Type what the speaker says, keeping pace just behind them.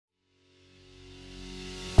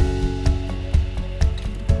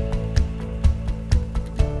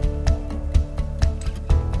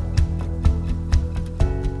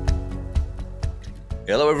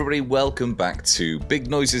Hello everybody, welcome back to Big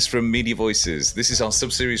Noises from Media Voices. This is our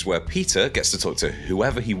sub-series where Peter gets to talk to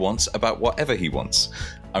whoever he wants about whatever he wants.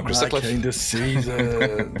 I'm Chris Sutcliffe. Kind of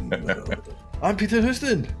season. I'm Peter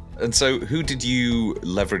Houston. And so who did you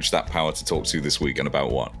leverage that power to talk to this week and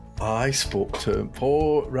about what? I spoke to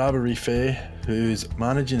Mpho Raborife, who's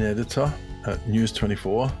managing editor at News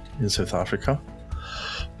 24 in South Africa.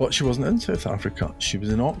 But she wasn't in South Africa. She was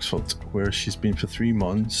in Oxford, where she's been for 3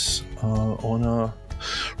 months on a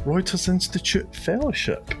Reuters Institute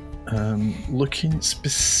fellowship, looking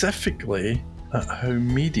specifically at how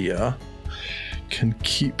media can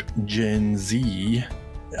keep Gen Z,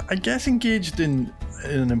 I guess, engaged in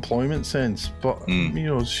an employment sense. But,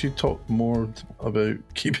 she talked more about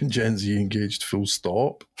keeping Gen Z engaged full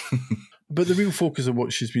stop. But the real focus of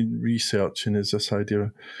what she's been researching is this idea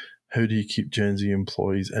of how do you keep Gen Z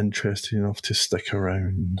employees interested enough to stick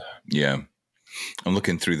around? Yeah. I'm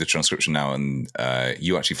looking through the transcription now, and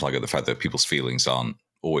you actually flag up the fact that people's feelings aren't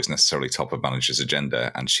always necessarily top of managers' agenda.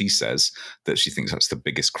 And she says that she thinks that's the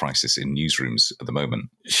biggest crisis in newsrooms at the moment.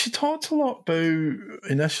 She talked a lot about,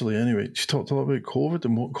 initially anyway, she talked a lot about COVID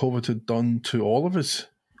and what COVID had done to all of us.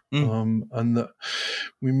 And that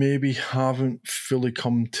we maybe haven't fully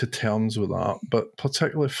come to terms with that, but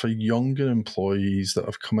particularly for younger employees that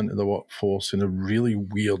have come into the workforce in a really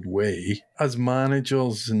weird way. As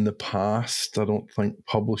managers in the past, I don't think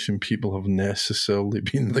publishing people have necessarily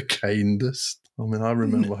been the kindest. I mean, I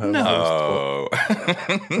remember how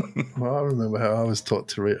I was taught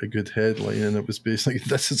to write a good headline, and it was basically,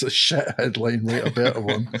 this is a shit headline, write a better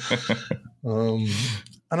one.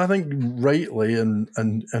 And I think rightly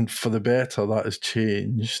and for the better that has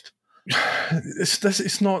changed. This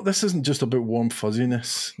isn't just about warm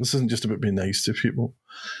fuzziness. This isn't just about being nice to people.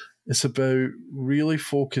 It's about really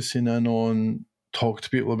focusing in on talk to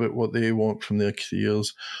people about what they want from their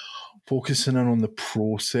careers, focusing in on the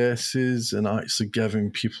processes and actually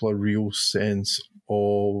giving people a real sense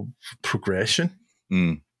of progression.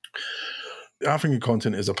 African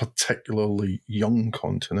continent is a particularly young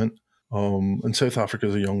continent. And South Africa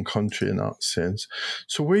is a young country in that sense.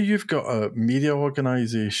 So where you've got a media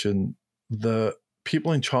organisation, the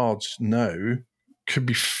people in charge now could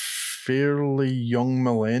be fairly young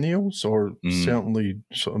millennials, or certainly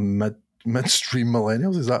sort of midstream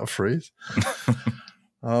millennials. Is that a phrase?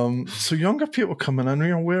 So younger people coming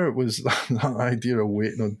in, where it was that idea of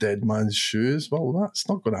waiting on dead man's shoes, well, that's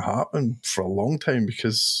not going to happen for a long time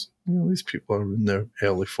because these people are in their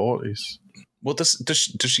early 40s. Well, does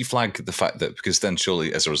she flag the fact that, because then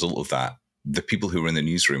surely as a result of that, the people who are in the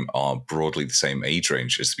newsroom are broadly the same age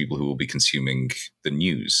range as the people who will be consuming the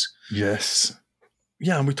news? Yes.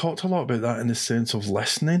 Yeah, and we talked a lot about that in the sense of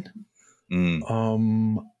listening. And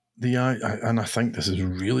I think this is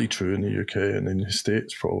really true in the UK and in the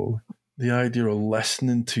States probably. The idea of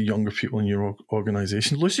listening to younger people in your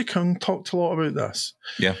organisation. Lucy Kuhn talked a lot about this.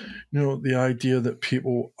 Yeah. The idea that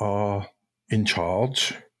people are in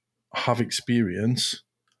charge, have experience,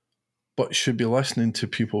 but should be listening to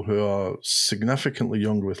people who are significantly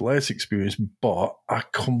younger with less experience, but a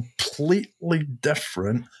completely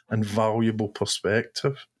different and valuable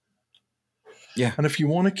perspective. Yeah. And if you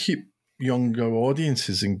want to keep younger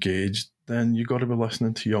audiences engaged, then you've got to be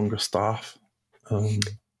listening to younger staff.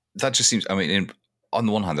 That just seems, on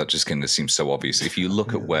the one hand, that just kind of seems so obvious. If you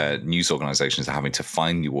look at where news organizations are having to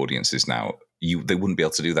find new audiences now, they wouldn't be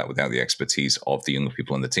able to do that without the expertise of the younger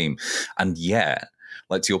people on the team. And yet,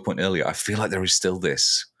 like to your point earlier, I feel like there is still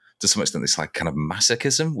this, to some extent, this like kind of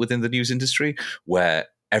masochism within the news industry where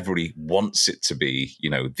everybody wants it to be,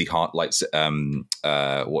 the heart lights,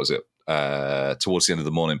 what was it? Towards the End of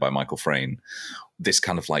the Morning by Michael Frayn. This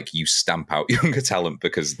kind of like you stamp out younger talent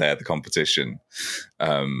because they're the competition.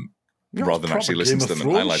 Rather than actually listen to them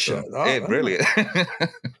and highlight them. Really.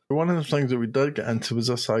 One of the things that we did get into was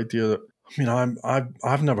this idea that,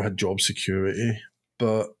 I've never had job security,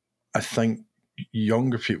 but I think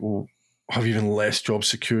younger people have even less job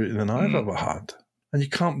security than I've ever had. And you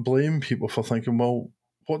can't blame people for thinking, well,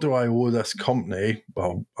 what do I owe this company?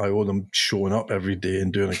 Well, I owe them showing up every day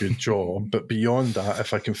and doing a good job. But beyond that,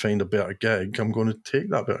 if I can find a better gig, I'm going to take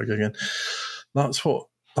that better gig. And that's what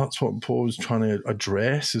Mpho was trying to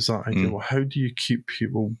address, is that idea. Well, how do you keep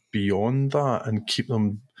people beyond that and keep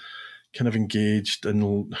them kind of engaged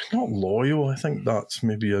and not loyal? I think that's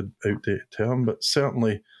maybe an outdated term, but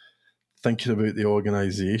certainly thinking about the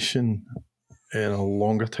organisation in a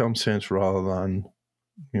longer term sense rather than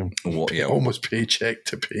almost paycheck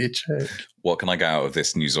to paycheck. What can I get out of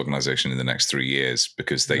this news organisation in the next 3 years?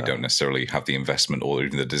 Because they don't necessarily have the investment or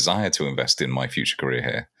even the desire to invest in my future career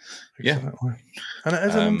here. Exactly. And it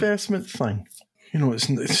is an investment thing. it's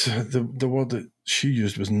the word that she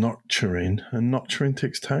used was nurturing, and nurturing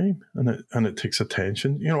takes time, and it takes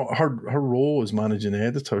attention. Her role as managing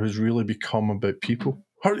editor has really become about people.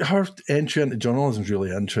 Her entry into journalism is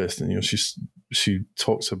really interesting. She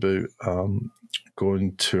talks about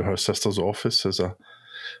going to her sister's office as a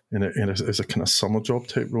kind of summer job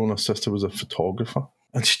type role, and her sister was a photographer.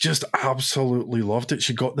 And she just absolutely loved it.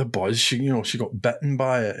 She got the buzz. She got bitten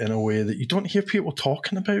by it in a way that you don't hear people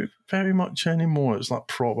talking about very much anymore. It's like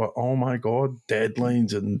proper, oh my God,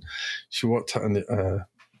 deadlines. And she worked at an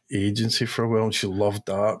agency for a while, and she loved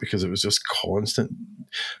that because it was just constant.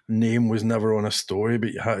 Name was never on a story,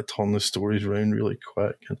 but you had to turn the stories around really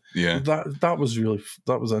quick. And that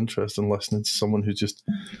was interesting, listening to someone who just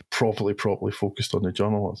properly focused on the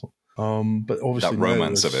journalism. But obviously that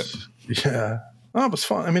romance of it. Yeah. Oh, it was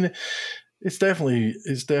fun. I mean, it's definitely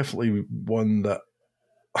one that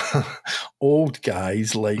old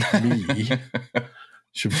guys like me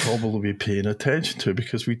should probably be paying attention to,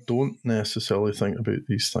 because we don't necessarily think about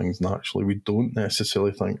these things naturally. We don't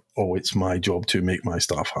necessarily think, oh, it's my job to make my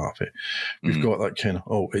staff happy. We've got that kind of,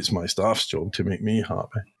 oh, it's my staff's job to make me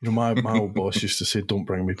happy. My old boss used to say, don't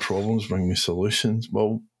bring me problems, bring me solutions.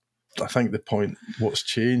 Well, I think what's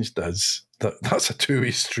changed is that's a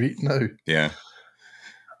two-way street now. Yeah.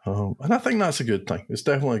 And I think that's a good thing. It's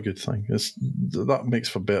definitely a good thing. That makes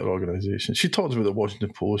for better organisation. She talked about the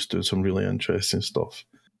Washington Post doing some really interesting stuff.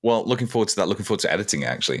 Well, looking forward to that. Looking forward to editing it,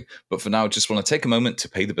 actually. But for now, just want to take a moment to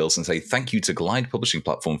pay the bills and say thank you to Glide Publishing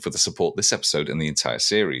Platform for the support this episode and the entire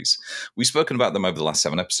series. We've spoken about them over the last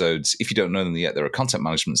 7 episodes. If you don't know them yet, they're a content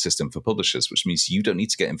management system for publishers, which means you don't need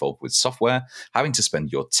to get involved with software, having to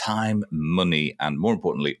spend your time, money, and more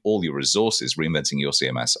importantly, all your resources reinventing your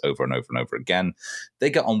CMS over and over and over again. They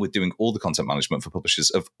get on with doing all the content management for publishers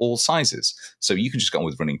of all sizes. So you can just get on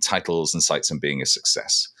with running titles and sites and being a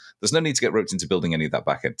success. There's no need to get roped into building any of that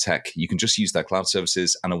backend tech. You can just use their cloud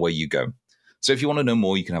services and away you go. So if you want to know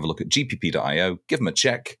more, you can have a look at gpp.io, give them a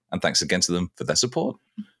check, and thanks again to them for their support.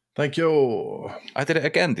 Thank you. I did it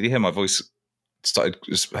again. Did you hear my voice? It's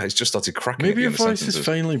just started cracking. Maybe your voice is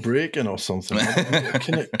finally breaking or something.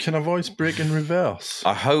 Can a voice break in reverse?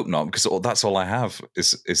 I hope not, because that's all I have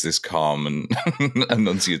is this calm and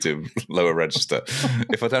enunciative lower register.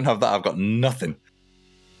 If I don't have that, I've got nothing.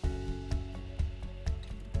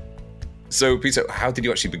 So, Peter, how did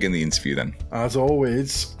you actually begin the interview then? As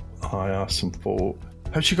always, I asked Mpho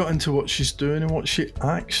how she got into what she's doing and what she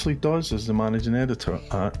actually does as the managing editor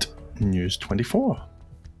at News 24.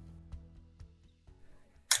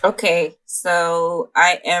 Okay, so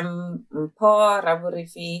I am Mpho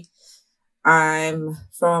Raborife. I'm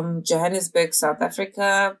from Johannesburg, South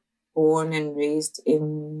Africa, born and raised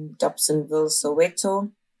in Dobsonville,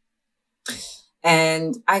 Soweto.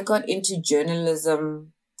 And I got into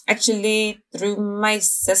journalism actually through my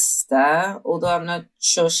sister, although I'm not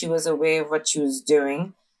sure she was aware of what she was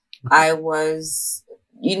doing. I was,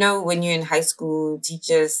 when you're in high school,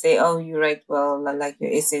 teachers say, oh, you write well, like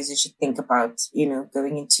your essays, you should think about,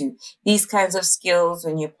 going into these kinds of skills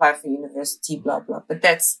when you apply for university, blah, blah. But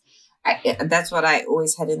that's what I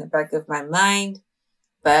always had in the back of my mind.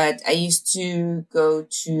 But I used to go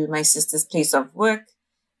to my sister's place of work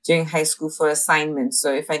during high school for assignments.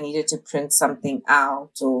 So if I needed to print something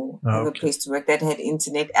out or have a place to work that had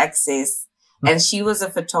internet access. And she was a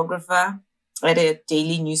photographer at a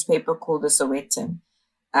daily newspaper called The Sowetan.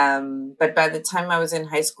 But by the time I was in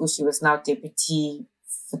high school, she was now deputy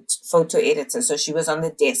photo editor. So she was on the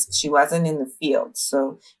desk. She wasn't in the field.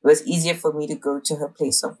 So it was easier for me to go to her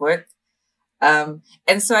place of work. And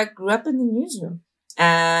so I grew up in the newsroom.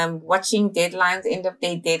 Watching deadlines, end of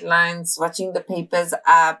day deadlines, watching the papers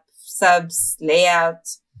up, subs,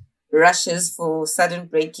 layout, rushes for sudden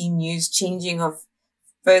breaking news, changing of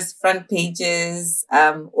first front pages,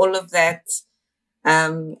 all of that.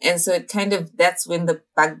 And so that's when the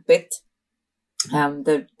bug bit,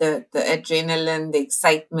 the adrenaline, the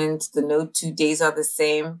excitement, the no 2 days are the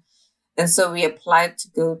same. And so we applied to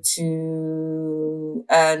go to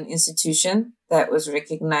an institution that was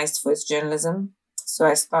recognized for its journalism. So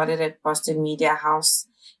I started at Boston Media House,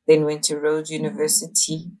 then went to Rhodes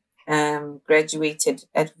University, graduated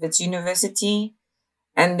at Wits University.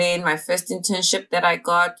 And then my first internship that I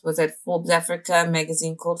got was at Forbes Africa, a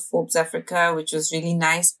magazine called Forbes Africa, which was really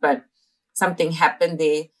nice. But something happened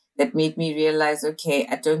there that made me realize, okay,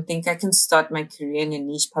 I don't think I can start my career in a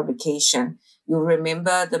niche publication. You'll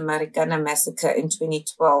remember the Marikana massacre in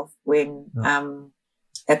 2012 when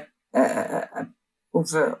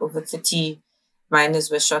over 30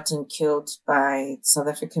 miners were shot and killed by the South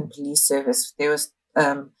African Police Service. There was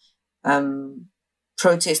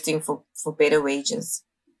protesting for better wages.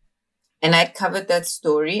 And I'd covered that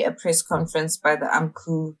story, a press conference by the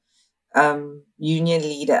Mpho union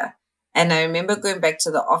leader. And I remember going back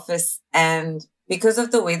to the office, and because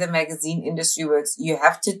of the way the magazine industry works, you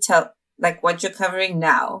have to tell, like, what you're covering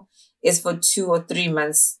now is for 2 or 3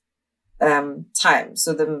 months time.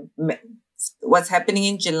 So what's happening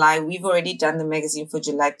in July, we've already done the magazine for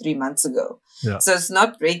July 3 months ago. Yeah. So it's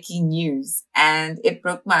not breaking news. And it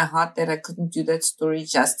broke my heart that I couldn't do that story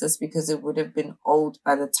justice because it would have been old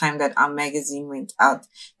by the time that our magazine went out.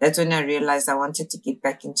 That's when I realized I wanted to get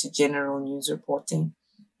back into general news reporting.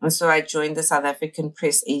 And so I joined the South African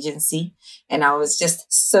Press Agency, and I was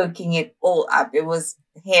just soaking it all up. It was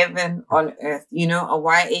heaven on earth. You know, a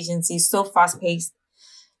wire agency is so fast paced.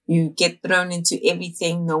 You get thrown into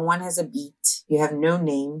everything. No one has a beat. You have no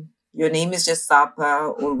name. Your name is just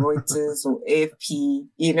Sapa or Reuters or AFP.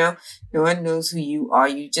 You know, no one knows who you are.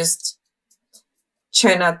 You just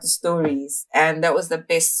churn out the stories. And that was the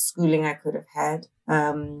best schooling I could have had.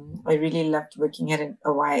 I really loved working at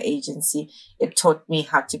a wire agency. It taught me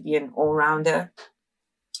how to be an all-rounder.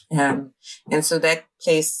 And so that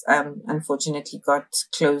place, unfortunately, got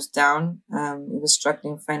closed down. It was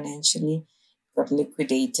struggling financially, got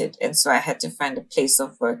liquidated. And so I had to find a place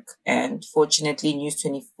of work. And fortunately, News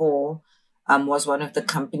 24 was one of the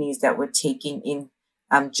companies that were taking in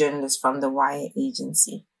journalists from the wire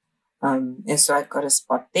agency. And so I got a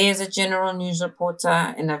spot there as a general news reporter,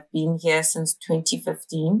 and I've been here since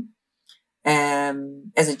 2015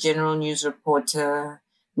 as a general news reporter,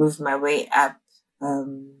 moved my way up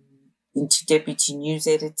into deputy news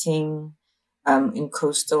editing in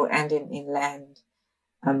coastal and in inland.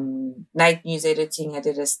 Night news editing, I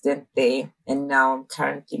did a stint there, and now I'm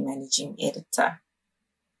currently managing editor.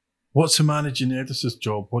 What's a managing editor's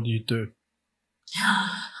job? What do you do?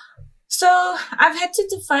 So I've had to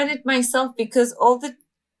define it myself because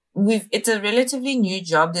it's a relatively new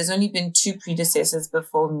job. There's only been 2 predecessors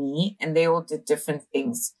before me, and they all did different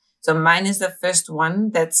things. So mine is the first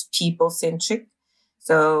one that's people-centric.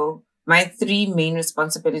 So my 3 main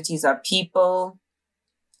responsibilities are people,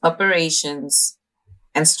 operations,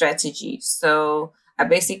 and strategy. So I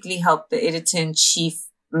basically help the editor-in-chief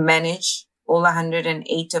manage all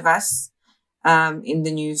 108 of us in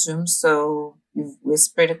the newsroom. So we're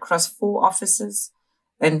spread across 4 offices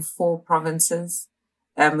and 4 provinces,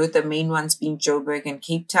 with the main ones being Joburg and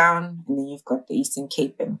Cape Town. And then you've got the Eastern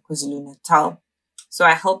Cape and KwaZulu-Natal. So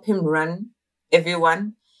I help him run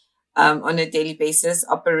everyone on a daily basis,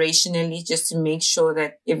 operationally, just to make sure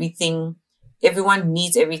that everyone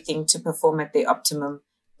needs everything to perform at their optimum.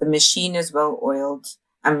 The machine is well oiled.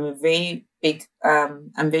 I'm very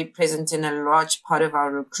present in a large part of our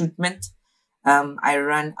recruitment. I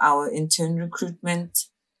run our intern recruitment.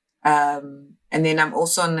 And then I'm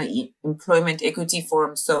also on the Employment Equity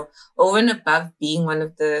Forum. So over and above being one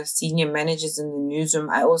of the senior managers in the newsroom,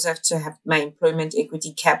 I also have to have my employment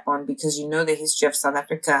equity cap on because you know the history of South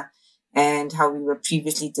Africa and how we were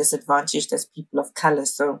previously disadvantaged as people of color.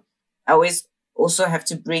 So I always also have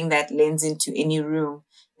to bring that lens into any room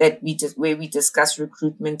that where we discuss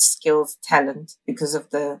recruitment, skills, talent, because of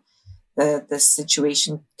the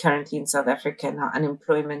situation currently in South Africa. And our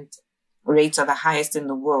unemployment rates are the highest in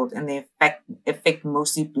the world, and they affect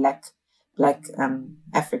mostly black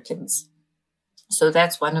Africans. So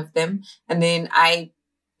that's one of them. And then I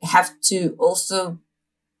have to also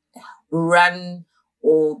run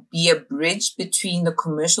or be a bridge between the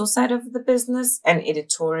commercial side of the business and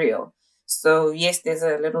editorial. So yes, there's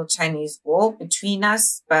a little Chinese wall between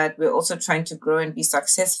us, but we're also trying to grow and be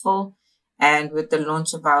successful. And with the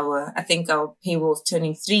launch of our paywall is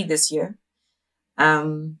turning 3 this year.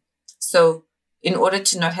 So in order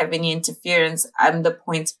to not have any interference, I'm the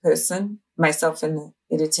points person. Myself and the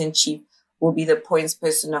editor-in-chief will be the points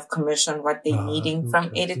person of commercial on what they're needing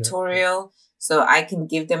from editorial. So I can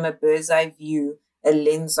give them a bird's eye view, a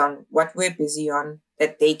lens on what we're busy on,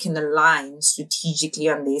 that they can align strategically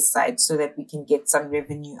on their side so that we can get some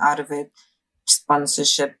revenue out of it,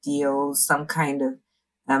 sponsorship deals, some kind of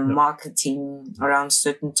marketing around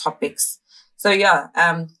certain topics. So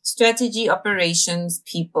strategy, operations,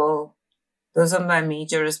 people, those are my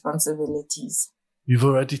major responsibilities. You've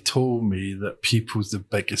already told me that people's the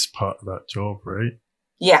biggest part of that job, right?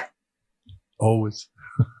 Yeah. Always.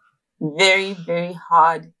 Very, very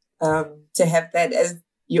hard to have that as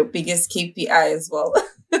your biggest KPI as well.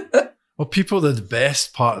 Well, people are the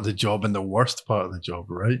best part of the job and the worst part of the job,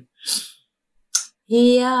 right?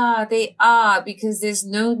 Yeah, they are, because there's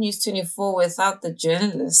no News 24 without the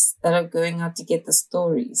journalists that are going out to get the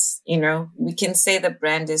stories. You know, we can say the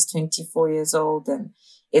brand is 24 years old and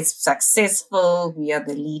it's successful. We are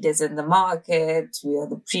the leaders in the market. We are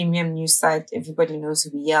the premium news site. Everybody knows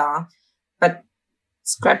who we are.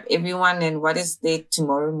 scrap everyone and what is there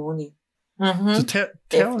tomorrow morning. Mm-hmm. So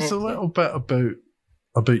tell us a little bit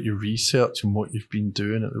about your research and what you've been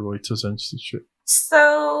doing at the Reuters Institute.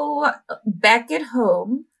 So back at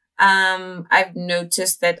home, I've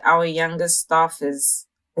noticed that our younger staffers,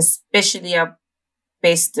 especially our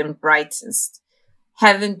best and brightest,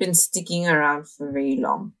 haven't been sticking around for very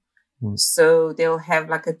long. So they'll have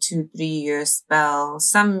like a 2-3 year spell,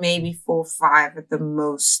 some maybe 4-5 at the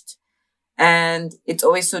most. And it's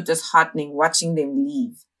always so disheartening watching them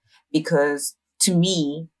leave, because to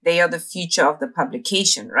me, they are the future of the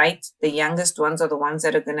publication, right? The youngest ones are the ones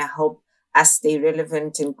that are going to help us stay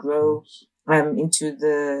relevant and grow into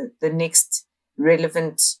the next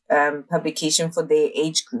relevant publication for their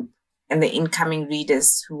age group and the incoming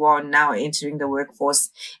readers who are now entering the workforce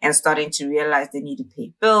and starting to realize they need to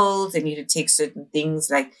pay bills, they need to take certain things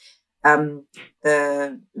like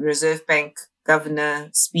the Reserve Bank governor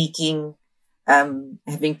speaking,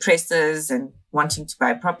 having pressers and wanting to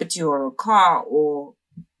buy a property or a car, or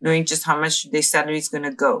knowing just how much their salary is going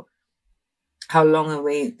to go, how long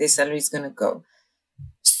away their salary is going to go.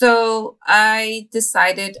 So I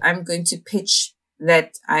decided I'm going to pitch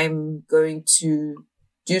that I'm going to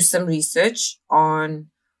do some research on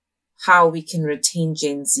how we can retain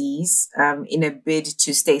Gen Zs in a bid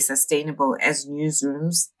to stay sustainable as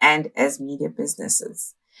newsrooms and as media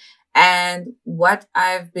businesses. And what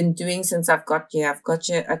I've been doing since I got you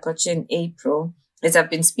in April, is I've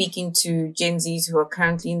been speaking to Gen Zs who are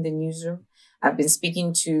currently in the newsroom. I've been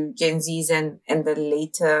speaking to Gen Zs and the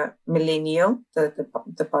later millennial,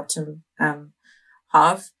 the bottom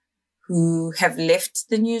half, who have left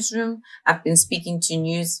the newsroom. I've been speaking to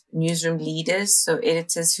newsroom leaders, so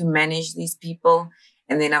editors who manage these people.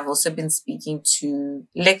 And then I've also been speaking to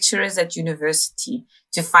lecturers at university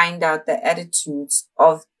to find out the attitudes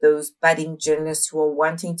of those budding journalists who are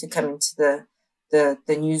wanting to come into the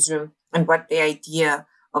newsroom, and what the idea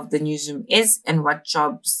of the newsroom is, and what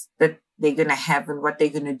jobs that they're going to have and what they're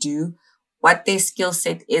going to do, what their skill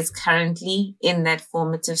set is currently in that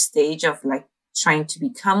formative stage of like trying to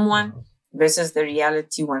become one versus the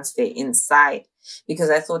reality once they're inside. Because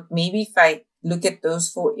I thought maybe if I look at those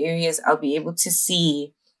 4 areas, I'll be able to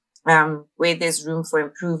see where there's room for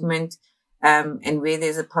improvement, and where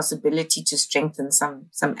there's a possibility to strengthen some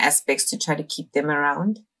aspects to try to keep them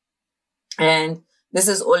around. And this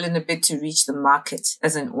is all in a bid to reach the market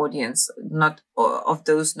as an audience, not of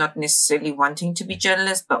those not necessarily wanting to be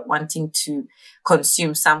journalists, but wanting to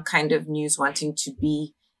consume some kind of news, wanting to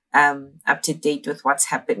be up to date with what's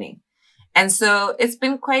happening. And so it's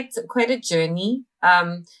been quite a journey.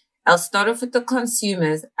 I'll start off with the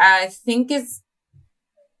consumers. I think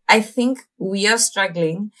we are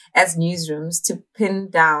struggling as newsrooms to pin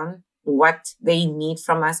down what they need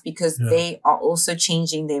from us, because they are also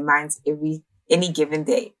changing their minds any given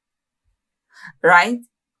day, right?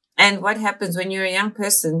 And what happens when you're a young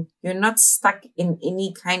person, you're not stuck in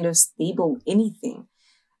any kind of stable anything.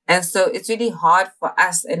 And so it's really hard for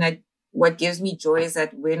us. And what gives me joy is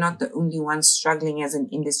that we're not the only ones struggling as an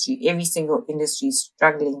industry. Every single industry is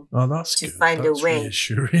struggling to find a way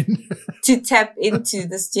to tap into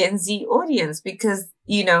this Gen Z audience, because,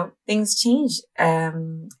 things change,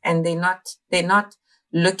 and they're not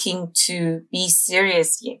looking to be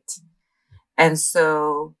serious yet. And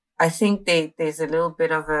so I think there's a little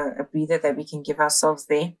bit of a breather that we can give ourselves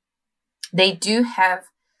there. They do have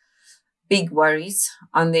big worries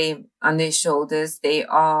on their shoulders. They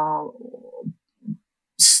are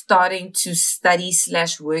starting to study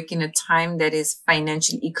 / work in a time that is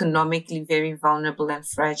financially, economically very vulnerable and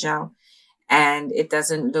fragile, and it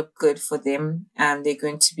doesn't look good for them. They're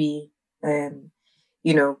going to be,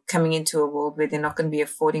 coming into a world where they're not going to be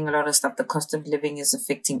affording a lot of stuff. The cost of living is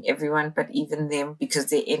affecting everyone, but even them, because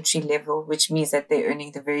they're entry level, which means that they're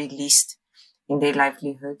earning the very least in their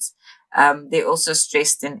livelihoods. They're also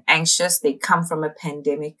stressed and anxious. They come from a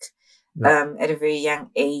pandemic at a very young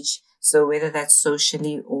age. So whether that's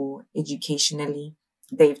socially or educationally,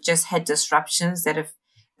 they've just had disruptions that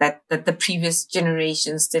the previous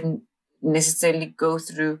generations didn't necessarily go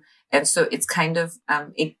through. And so it's kind of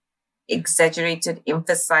exaggerated,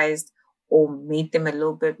 emphasized, or made them a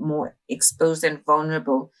little bit more exposed and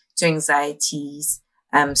vulnerable to anxieties,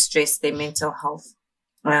 stress, their mental health.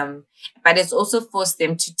 But it's also forced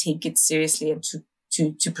them to take it seriously and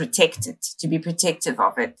to protect it, to be protective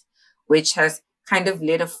of it, which has kind of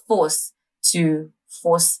led a force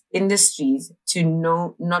industries to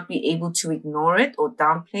not be able to ignore it or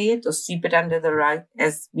downplay it or sweep it under the rug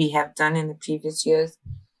as we have done in the previous years.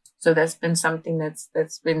 So that's been something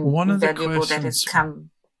that's been valuable that has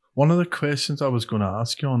come. One of the questions I was going to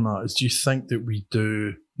ask you on that is, do you think that we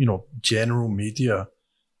do, general media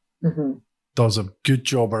does a good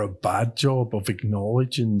job or a bad job of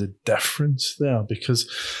acknowledging the difference there. Because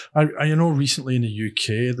I know recently in the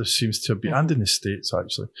UK, there seems to be, and in the States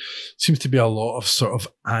actually, seems to be a lot of sort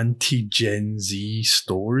of anti-Gen Z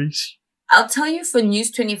stories. I'll tell you for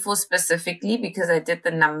News 24 specifically, because I did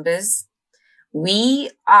the numbers. We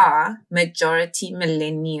are majority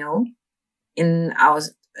millennial in our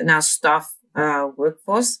staff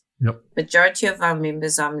workforce. Yep. Majority of our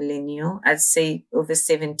members are millennial. I'd say over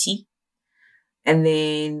 70. And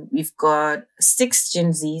then we've got 6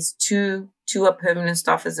 Gen Zs, two are permanent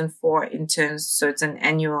staffers and 4 interns. So it's an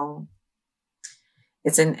annual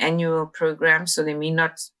program. So they may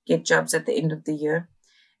not get jobs at the end of the year.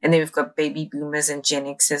 And then we've got baby boomers and Gen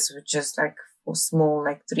Xers, which is like for small,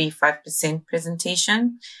 like 3-5%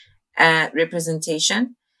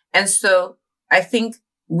 representation. And so I think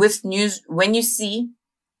with news, when you see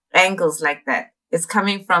angles like that, it's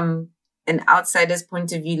coming from an outsider's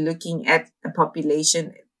point of view, looking at a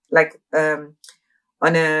population like on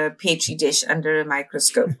a petri dish under a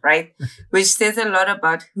microscope, right? Which says a lot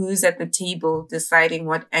about who's at the table deciding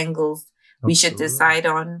what angles we should decide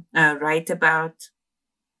on, write about.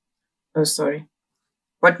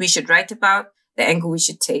 What we should write about, the angle we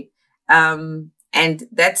should take. And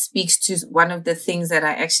that speaks to one of the things that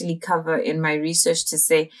I actually cover in my research to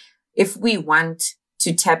say, if we want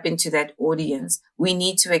to tap into that audience, we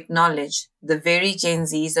need to acknowledge the very Gen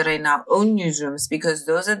Zs that are in our own newsrooms, because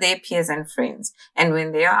those are their peers and friends. And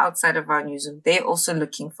when they are outside of our newsroom, they're also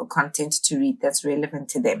looking for content to read that's relevant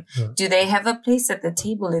to them. Yeah. Do they have a place at the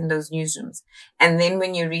table in those newsrooms? And then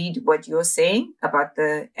when you read what you're saying about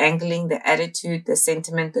the angling, the attitude, the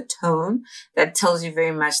sentiment, the tone, that tells you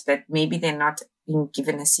very much that maybe they're not being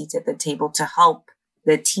given a seat at the table to help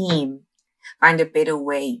the team find a better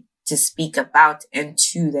way to speak about and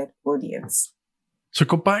to that audience. So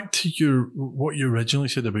go back to what you originally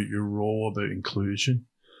said about your role about inclusion.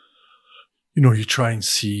 You know, you try and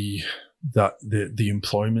see that the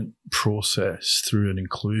employment process through an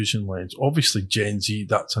inclusion lens. Obviously, Gen Z,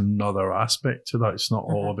 that's another aspect to that. It's not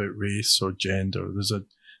all about race or gender. There's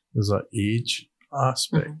a age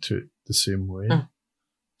aspect to it the same way.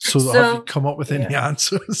 So have you come up with any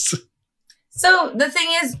answers? So the thing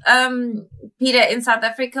is, Peter, in South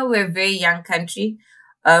Africa, we're a very young country.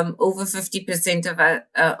 Over 50%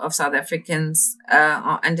 of South Africans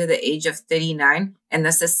are under the age of 39, and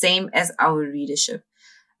that's the same as our readership.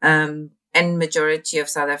 And majority of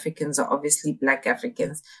South Africans are obviously Black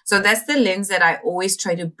Africans. So that's the lens that I always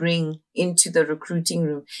try to bring into the recruiting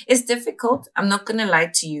room. It's difficult. I'm not going to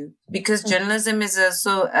lie to you, because journalism is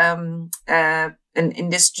also an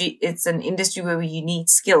industry. It's an industry where you need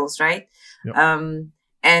skills, right? Yep.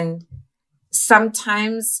 And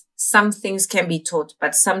sometimes some things can be taught,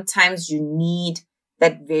 but sometimes you need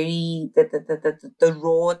that the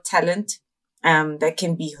raw talent that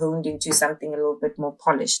can be honed into something a little bit more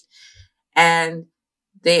polished. And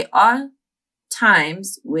there are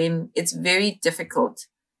times when it's very difficult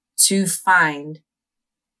to find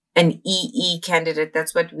an EE candidate.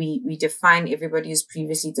 That's what we define everybody who's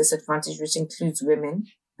previously disadvantaged, which includes women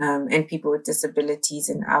and people with disabilities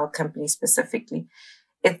in our company specifically.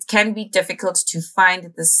 It can be difficult to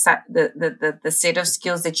find the set of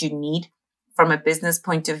skills that you need from a business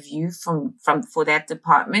point of view for that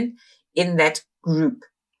department in that group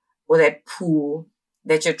or that pool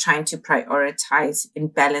that you're trying to prioritize in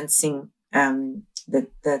balancing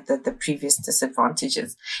the previous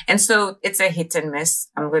disadvantages. And so it's a hit and miss.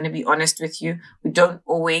 I'm going to be honest with you. We don't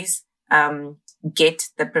always get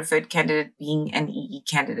the preferred candidate being an EE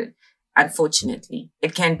candidate. Unfortunately,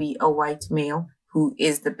 it can be a white male who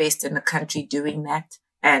is the best in the country doing that.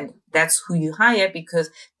 And that's who you hire, because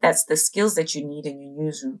that's the skills that you need in your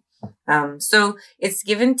newsroom. So it's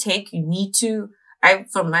give and take. You need to,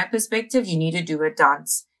 from my perspective, you need to do a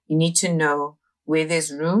dance. You need to know where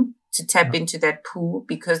there's room to tap into that pool,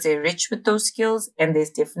 because they're rich with those skills and there's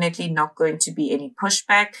definitely not going to be any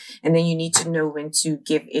pushback. And then you need to know when to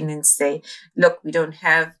give in and say, look, we don't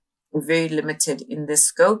have, we're very limited in this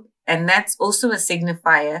scope. And that's also a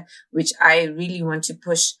signifier, which I really want to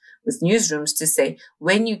push with newsrooms to say,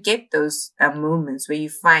 when you get those moments where you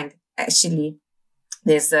find actually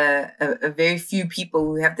there's a very few people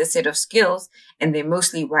who have this set of skills and they're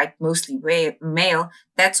mostly white, mostly male,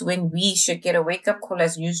 that's when we should get a wake-up call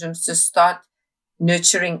as newsrooms to start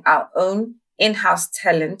nurturing our own in-house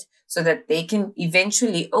talent so that they can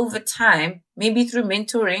eventually, over time, maybe through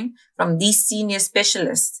mentoring from these senior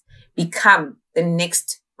specialists, become the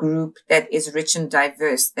next group that is rich and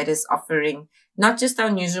diverse, that is offering not just our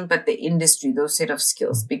newsroom, but the industry, those set of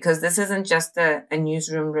skills. Because this isn't just a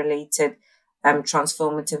newsroom-related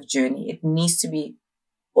transformative journey. It needs to be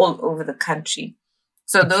all over the country.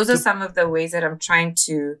 So those are some of the ways that I'm trying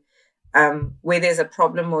to, where there's a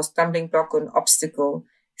problem or stumbling block or an obstacle,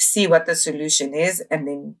 see what the solution is, and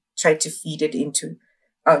then try to feed it into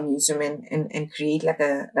our newsroom and create like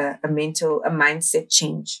a mindset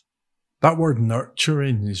change. That word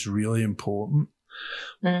nurturing is really important,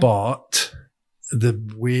 but the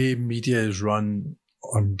way media is run,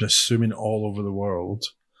 I'm assuming all over the world,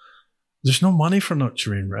 there's no money for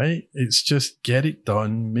nurturing, right? It's just get it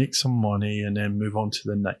done, make some money, and then move on to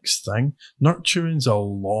the next thing. Nurturing's a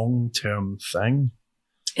long-term thing.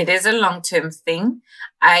 It is a long-term thing.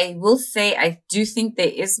 I will say I do think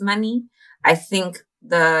there is money. I think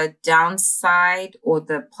the downside or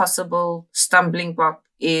the possible stumbling block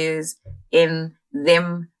is in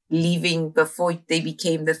them leaving before they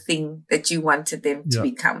became the thing that you wanted them to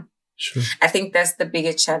become. Sure. I think that's the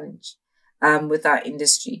bigger challenge with our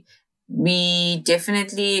industry. We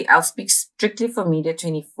definitely, I'll speak strictly for Media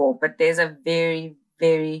 24, but there's a very,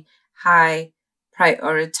 very high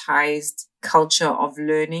prioritized culture of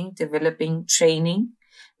learning, developing, training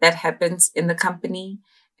that happens in the company.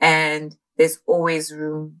 And there's always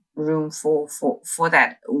room for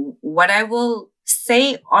that. What I will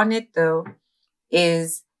say on it though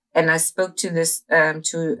is, and I spoke to this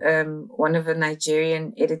to one of the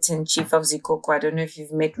Nigerian editor-in-chief of Zikoko. I don't know if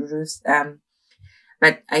you've met Ruth,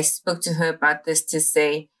 but I spoke to her about this to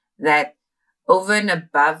say that over and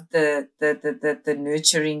above the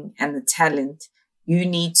nurturing and the talent, you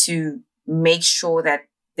need to make sure that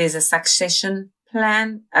there's a succession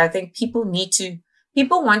plan. I think people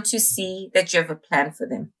want to see that you have a plan for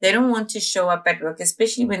them. They don't want to show up at work,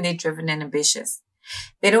 especially when they're driven and ambitious.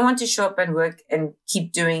 They don't want to show up at work and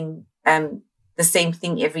keep doing the same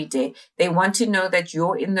thing every day. They want to know that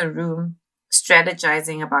you're in the room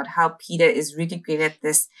strategizing about how Peter is really great at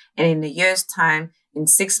this. And in a year's time, in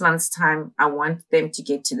 6 months' time, I want them to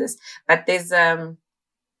get to this. But there's the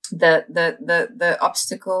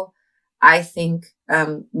obstacle I think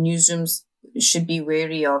newsrooms should be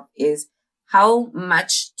wary of is how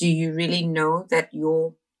much do you really know that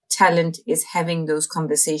your talent is having those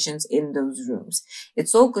conversations in those rooms.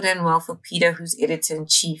 It's all good and well for Peter, who's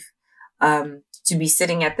editor-in-chief, to be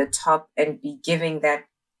sitting at the top and be giving that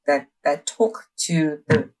talk to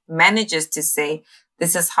the managers to say,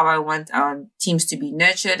 this is how I want our teams to be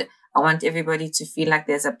nurtured. I want everybody to feel like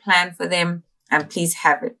there's a plan for them and please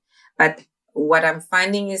have it. But what I'm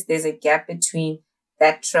finding is there's a gap between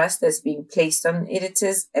that trust that's being placed on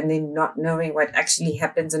editors and then not knowing what actually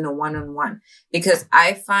happens in a one-on-one. Because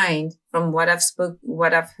I find from what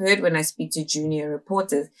I've heard when I speak to junior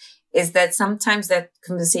reporters is that sometimes that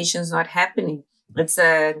conversation is not happening. It's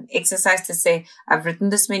an exercise to say, I've written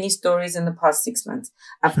this many stories in the past 6 months.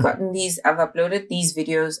 I've gotten these, I've uploaded these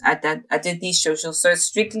videos. I did these socials. So it's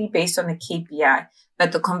strictly based on a KPI,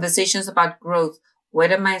 but the conversations about growth,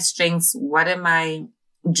 what are my strengths? What are my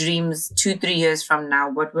dreams 2-3 years from now?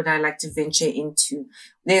 What would I like to venture into?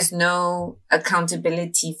 There's no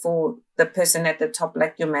accountability for the person at the top,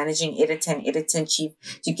 like your managing editor and editor-in-chief,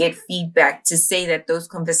 to get feedback, to say that those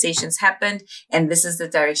conversations happened and this is the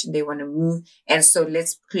direction they want to move. And so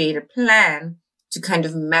let's create a plan to kind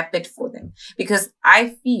of map it for them. Because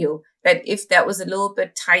I feel that if that was a little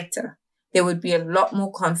bit tighter, there would be a lot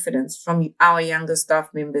more confidence from our younger staff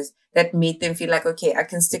members that made them feel like, okay, I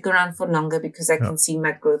can stick around for longer because I can see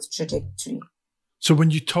my growth trajectory. So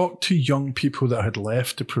when you talk to young people that had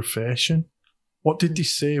left the profession, what did they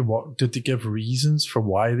say? What did they give reasons for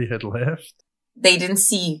why they had left? They didn't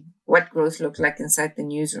see what growth looked like inside the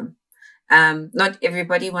newsroom. Not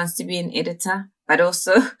everybody wants to be an editor, but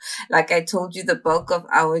also, like I told you, the bulk of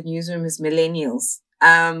our newsroom is millennials.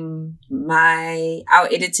 Our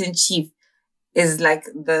editor-in-chief is like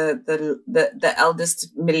the eldest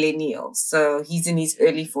millennial. So he's in his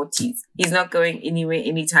early 40s. He's not going anywhere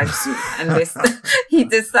anytime soon unless he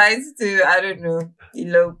decides to, I don't know,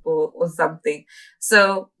 elope or something.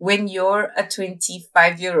 So when you're a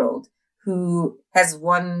 25-year-old who has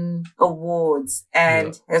won awards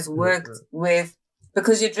and has worked with,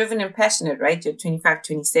 because you're driven and passionate, right? You're 25,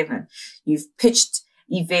 27. You've pitched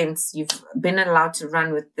events, you've been allowed to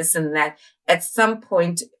run with this and that. At some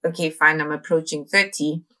point, okay, fine, I'm approaching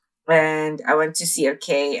 30 and I want to see,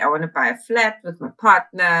 okay, I want to buy a flat with my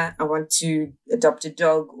partner. I want to adopt a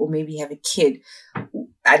dog or maybe have a kid.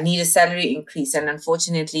 I need a salary increase. And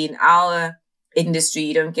unfortunately, in our industry,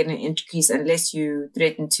 you don't get an increase unless you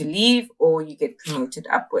threaten to leave or you get promoted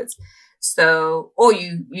upwards. So, or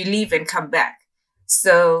you leave and come back.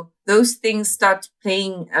 So those things start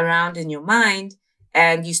playing around in your mind.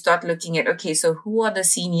 And you start looking at, okay, so who are the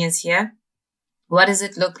seniors here? What does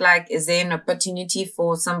it look like? Is there an opportunity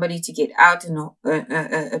for somebody to get out and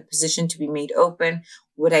a position to be made open?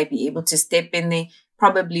 Would I be able to step in there?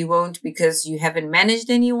 Probably won't, because you haven't managed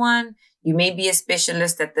anyone. You may be a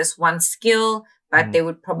specialist at this one skill, but they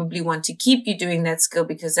would probably want to keep you doing that skill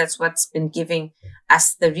because that's what's been giving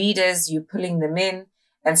us the readers. You're pulling them in.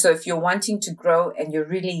 And so if you're wanting to grow and you're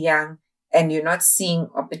really young and you're not seeing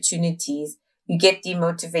opportunities, you get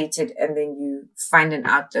demotivated and then you find an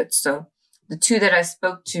outlet. So the two that I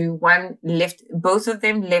spoke to, both of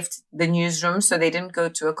them left the newsroom, so they didn't go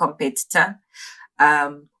to a competitor.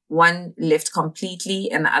 One left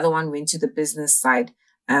completely and the other one went to the business side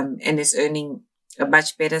and is earning a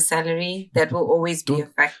much better salary. That will always be a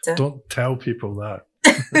factor. Don't tell people that.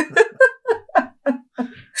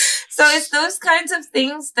 So it's those kinds of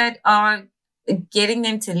things that are getting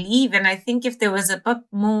them to leave. And I think if there was a bit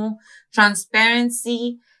more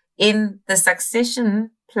transparency in the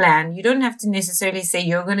succession plan, you don't have to necessarily say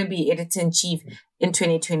you're going to be editor-in-chief in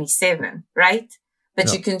 2027, right?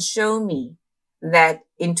 But you can show me that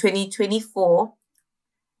in 2024,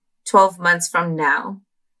 12 months from now,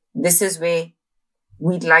 this is where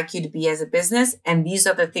we'd like you to be as a business. And these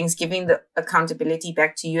are the things, giving the accountability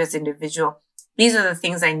back to you as an individual. These are the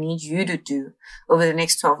things I need you to do over the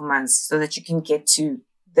next 12 months so that you can get to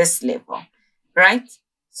this level, right?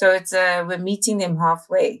 So it's we're meeting them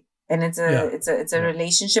halfway, and it's a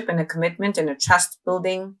relationship and a commitment and a trust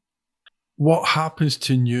building. What happens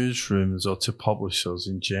to newsrooms or to publishers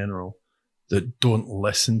in general that don't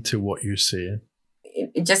listen to what you're saying?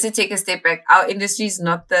 Just to take a step back, our industry is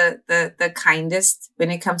not the kindest when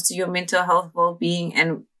it comes to your mental health, well-being,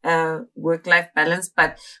 and work-life balance.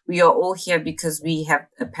 But we are all here because we have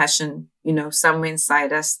a passion, somewhere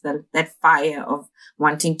inside us, that fire of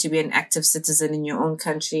wanting to be an active citizen in your own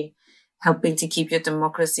country, helping to keep your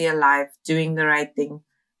democracy alive, doing the right thing,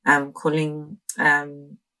 calling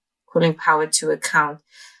power to account.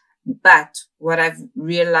 But what I've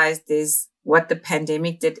realized is what the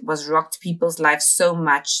pandemic did was rocked people's lives so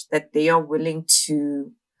much that they are willing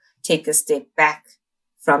to take a step back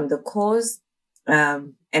from the cause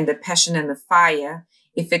and the passion and the fire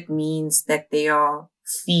if it means that they are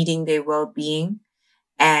feeding their well-being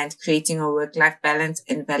and creating a work-life balance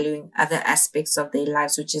and valuing other aspects of their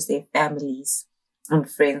lives, which is their families and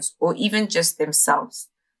friends, or even just themselves,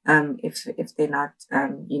 if they're not,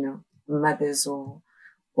 mothers or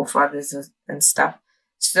fathers and stuff.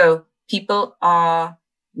 So people are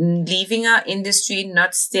leaving our industry,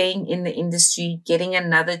 not staying in the industry, getting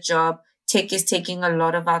another job. Tech is taking a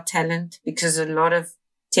lot of our talent because a lot of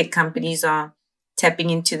tech companies are tapping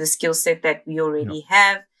into the skill set that we already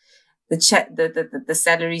have. The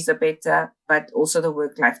salaries are better, but also the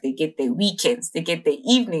work life. They get their weekends, they get their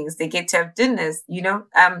evenings, they get to have dinners,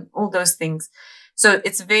 all those things. So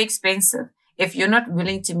it's very expensive. If you're not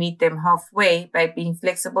willing to meet them halfway by being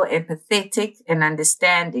flexible, empathetic, and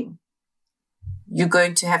understanding, you're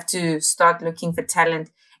going to have to start looking for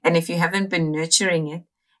talent. And if you haven't been nurturing it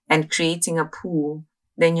and creating a pool,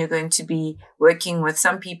 then you're going to be working with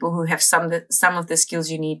some people who have some of the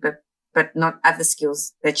skills you need, but not other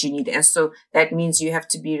skills that you need. And so that means you have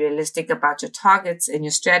to be realistic about your targets and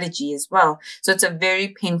your strategy as well. So it's a very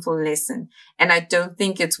painful lesson. And I don't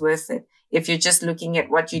think it's worth it if you're just looking at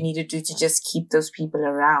what you need to do to just keep those people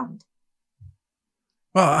around.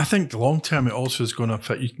 Well, I think long term it also is going to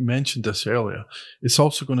affect, you mentioned this earlier, it's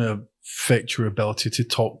also going to affect your ability to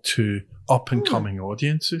talk to up and coming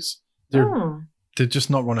audiences. They're just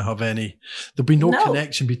not going to have there'll be no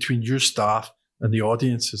connection between your staff and the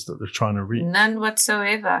audiences that they're trying to reach. None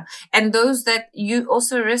whatsoever. And those that you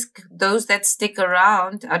also risk, those that stick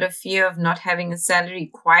around out of fear of not having a salary,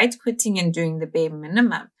 quite quitting and doing the bare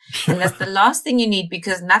minimum. And that's the last thing you need,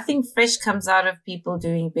 because nothing fresh comes out of people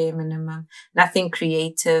doing bare minimum, nothing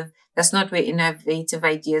creative. That's not where innovative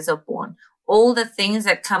ideas are born. All the things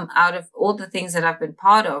that come out of, all the things that I've been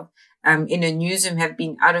part of in a newsroom have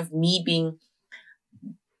been out of me being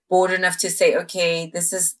bored enough to say, okay,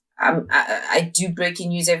 this is, I do breaking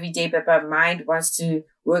news every day, but my mind wants to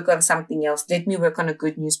work on something else. Let me work on a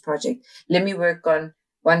good news project. Let me work on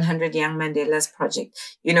 100 Young Mandela's project,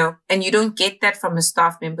 and you don't get that from a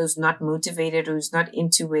staff member who's not motivated, who's not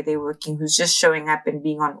into where they're working, who's just showing up and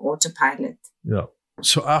being on autopilot. Yeah.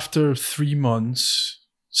 So after 3 months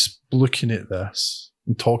looking at this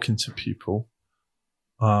and talking to people,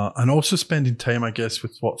 and also spending time, I guess,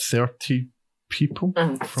 with 30 people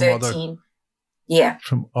from 13.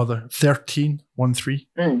 From other 13,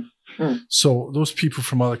 13. So those people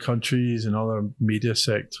from other countries and other media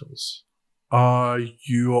sectors, are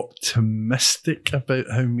you optimistic about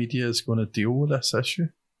how media is going to deal with this issue?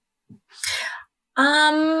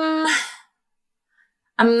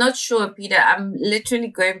 I'm not sure, Peter. I'm literally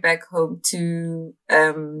going back home to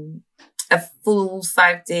a full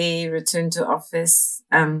 5-day return to office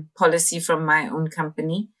policy from my own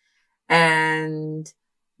company. And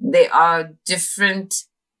there are different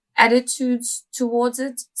attitudes towards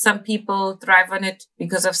it. Some people thrive on it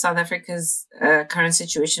because of South Africa's current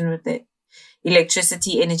situation with the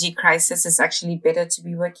electricity energy crisis. It's actually better to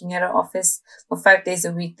be working at an office for 5 days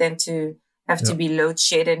a week than to have to be load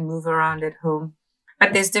shed and move around at home.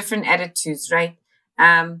 But there's different attitudes, right?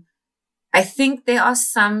 I think there are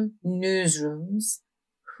some newsrooms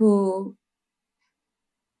who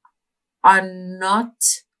are not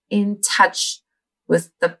in touch with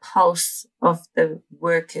the pulse of the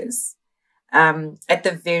workers at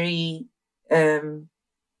the very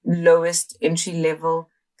lowest entry level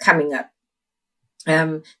coming up.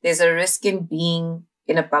 There's a risk in being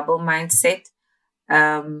in a bubble mindset.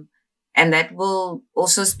 And that will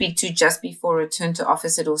also speak to just before return to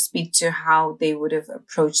office. It will speak to how they would have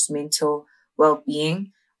approached mental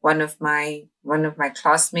well-being. One of my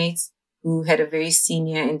classmates who had a very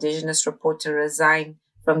senior Indigenous reporter resign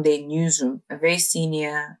from their newsroom, a very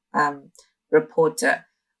senior reporter,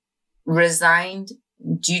 resigned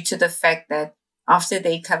due to the fact that after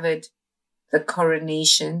they covered the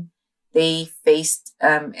coronation, they faced,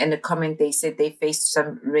 in a comment they said they faced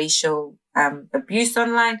some racial abuse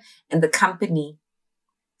online, and the company's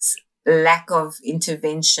lack of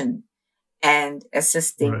intervention and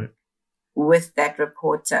assisting with that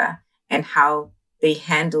reporter and how they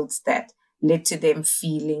handled that led to them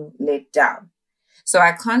feeling let down. So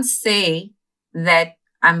I can't say that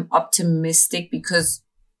I'm optimistic because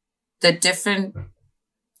the different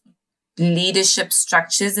leadership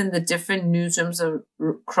structures in the different newsrooms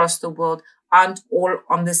across the world aren't all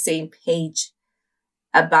on the same page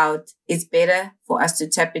about it's better for us to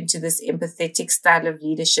tap into this empathetic style of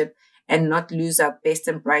leadership and not lose our best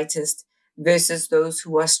and brightest versus those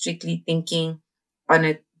who are strictly thinking on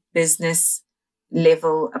a business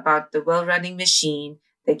level about the well-running machine,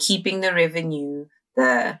 the keeping the revenue,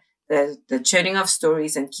 the churning of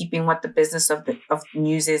stories and keeping what the business of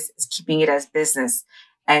news is keeping it as business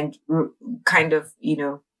and kind of,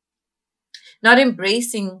 not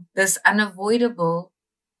embracing this unavoidable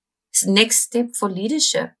next step for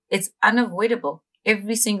leadership. It's unavoidable.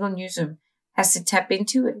 Every single newsroom has to tap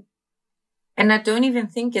into it. And I don't even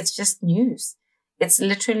think it's just news. It's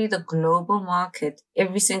literally the global market.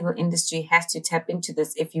 Every single industry has to tap into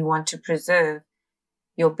this if you want to preserve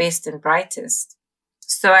your best and brightest.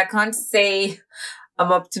 So I can't say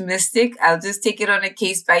I'm optimistic. I'll just take it on a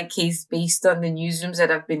case by case based on the newsrooms that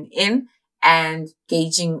I've been in and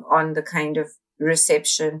gauging on the kind of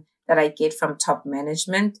reception that I get from top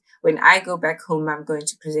management. When I go back home, I'm going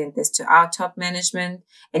to present this to our top management.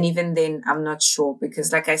 And even then, I'm not sure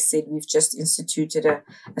because, like I said, we've just instituted a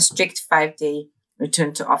strict 5-day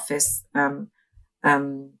return to office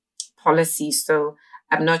policy. So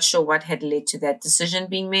I'm not sure what had led to that decision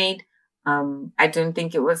being made. I don't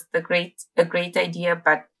think it was a great idea,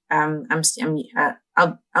 but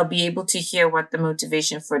I'll be able to hear what the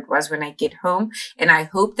motivation for it was when I get home. And I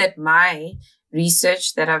hope that my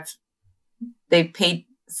research that they paid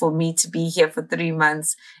for me to be here for 3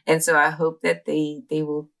 months. And so I hope that they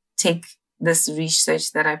will take this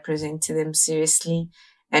research that I present to them seriously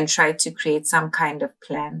and try to create some kind of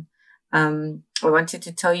plan. I wanted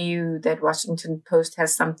to tell you that Washington Post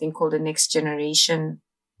has something called a Next Generation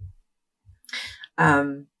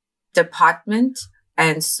department.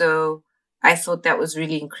 And so I thought that was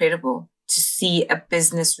really incredible to see a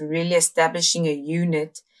business really establishing a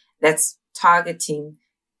unit that's targeting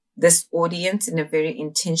this audience in a very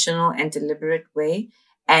intentional and deliberate way.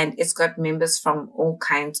 And it's got members from all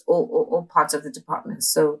parts of the department.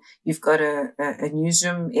 So you've got a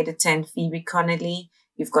newsroom editor and Phoebe Connolly.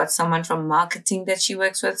 You've got someone from marketing that she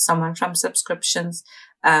works with, someone from subscriptions,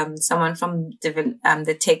 someone from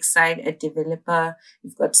the tech side, a developer.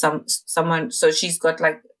 You've got someone. So she's got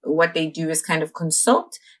what they do is kind of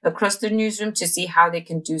consult across the newsroom to see how they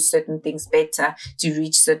can do certain things better to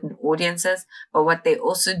reach certain audiences. But what they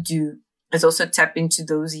also do is also tap into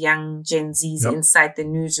those young Gen Zs inside the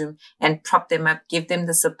newsroom and prop them up, give them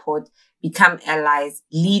the support, become allies,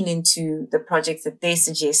 lean into the projects that they're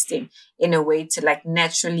suggesting in a way to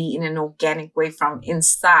naturally, in an organic way from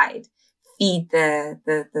inside, feed the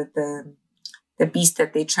beast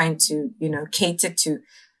that they're trying to, cater to.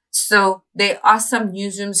 So there are some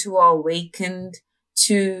newsrooms who are awakened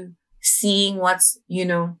to seeing what's,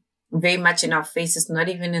 very much in our faces, not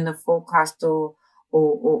even in the forecast or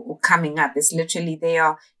coming up. It's literally they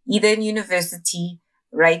are either in university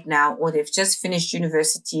right now or they've just finished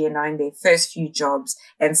university and are in their first few jobs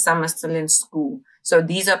and some are still in school. So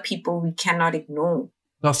these are people we cannot ignore.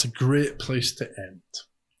 That's a great place to end.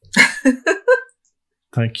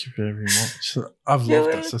 Thank you very much. I've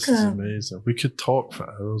loved this. This is amazing. We could talk for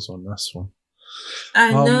hours on this one.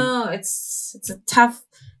 I know. It's a tough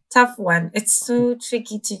one. It's so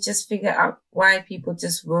tricky to just figure out why people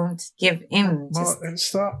just won't give in.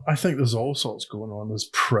 It's that. I think there's all sorts going on. There's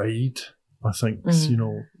pride. I think, you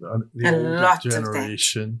know, the older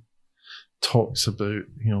generation talks about,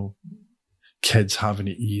 you know, kids having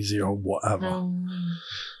it easy or whatever.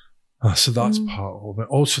 So that's part of it.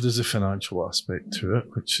 Also, there's a financial aspect to it,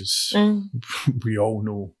 which is we all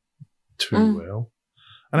know too well.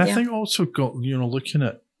 And I think also looking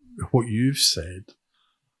at what you've said,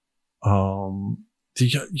 the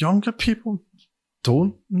younger people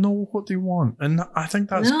don't know what they want, and I think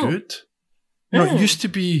that's good. You know, it used to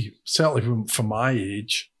be, certainly from my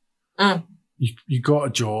age, you got a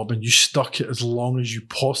job and you stuck it as long as you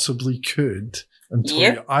possibly could until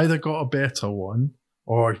you either got a better one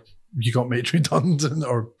or you got made redundant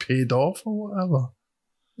or paid off or whatever.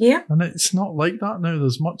 Yeah. And it's not like that now.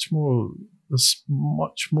 There's much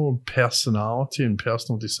more personality and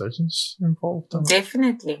personal decisions involved in it.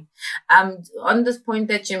 Definitely. On this point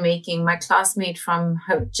that you're making, my classmate from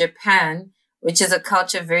Japan, which is a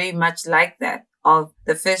culture very much like that, of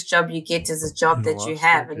the first job you get is a job that you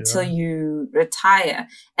have until you retire.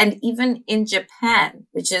 And even in Japan,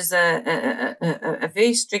 which is a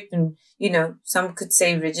very strict and, you know, some could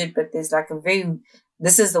say rigid, but there's like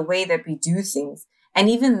this is the way that we do things. And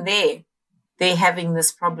even they're having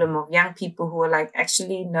this problem of young people who are like,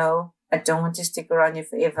 actually, no, I don't want to stick around here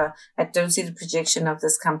forever. I don't see the projection of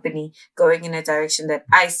this company going in a direction that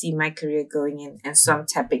I see my career going in. And so I'm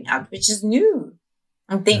tapping out, which is new.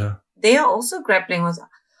 And they are also grappling with,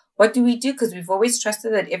 what do we do? Because we've always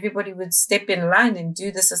trusted that everybody would step in line and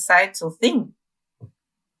do the societal thing.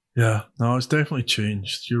 Yeah, no, it's definitely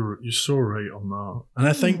changed. You're so right on that. And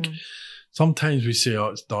I think sometimes we say, oh,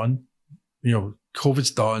 it's done. You know, COVID's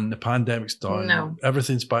done, the pandemic's done,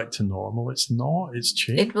 everything's back to normal. It's not, it's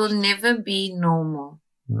changed. It will never be normal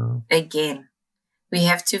again. We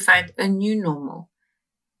have to find a new normal.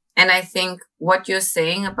 And I think what you're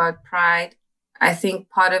saying about pride, I think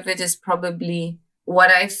part of it is probably what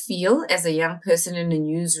I feel as a young person in a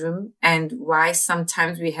newsroom and why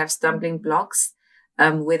sometimes we have stumbling blocks,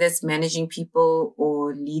 whether it's managing people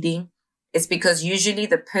or leading. It's because usually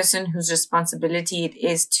the person whose responsibility it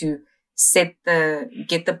is to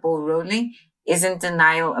get the ball rolling is in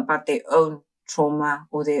denial about their own trauma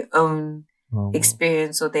or their own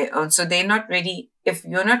experience or their own. So they're not ready. If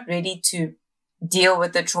you're not ready to deal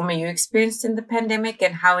with the trauma you experienced in the pandemic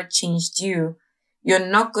and how it changed you, you're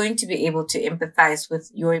not going to be able to empathize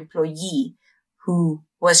with your employee who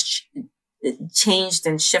was changed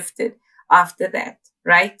and shifted after that,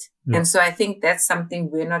 right? Yeah. And so I think that's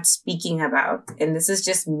something we're not speaking about. And this is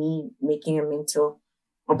just me making a mental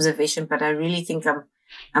observation, but I really think I'm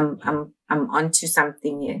onto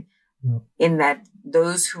something here. Yeah. In that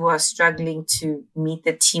those who are struggling to meet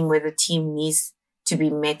the team where the team needs to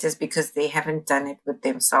be met is because they haven't done it with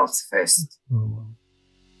themselves first.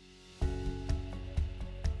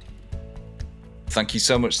 Thank you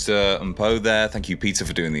so much to Mpho there. Thank you, Peter,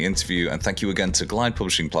 for doing the interview. And thank you again to Glide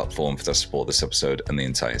Publishing Platform for their support this episode and the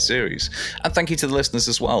entire series. And thank you to the listeners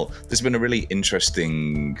as well. This has been a really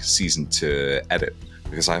interesting season to edit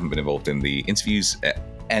because I haven't been involved in the interviews at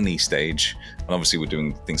any stage. And obviously we're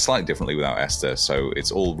doing things slightly differently without Esther. So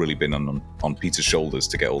it's all really been on Peter's shoulders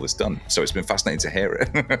to get all this done. So it's been fascinating to hear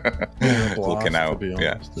it. Looking out. To be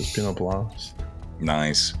honest. It's been a blast.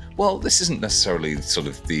 Nice. Well, this isn't necessarily sort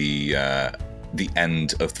of the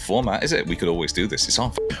end of the format, is it? We could always do this. It's our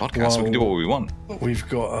podcast. Well, we can do what we want. We've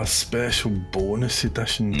got a special bonus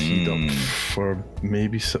edition teed up for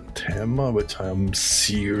maybe September, which I am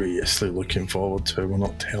seriously looking forward to. We're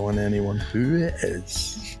not telling anyone who it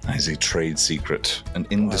is. That is a trade secret, an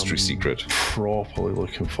industry secret. Properly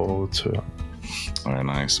looking forward to it. Very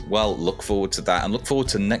nice. Well, look forward to that and look forward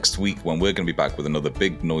to next week when we're going to be back with another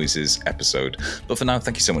Big Noises episode. But for now,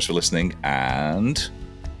 thank you so much for listening and...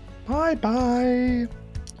 Bye-bye.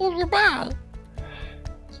 Goodbye.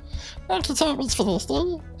 Entertainment's finished,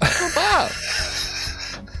 eh? Goodbye.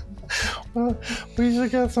 Well, we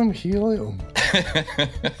should get some helium.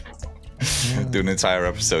 Do an entire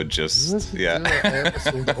episode just... An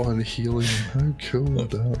episode on helium. How cool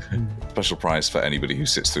would that be? Special prize for anybody who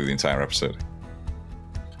sits through the entire episode.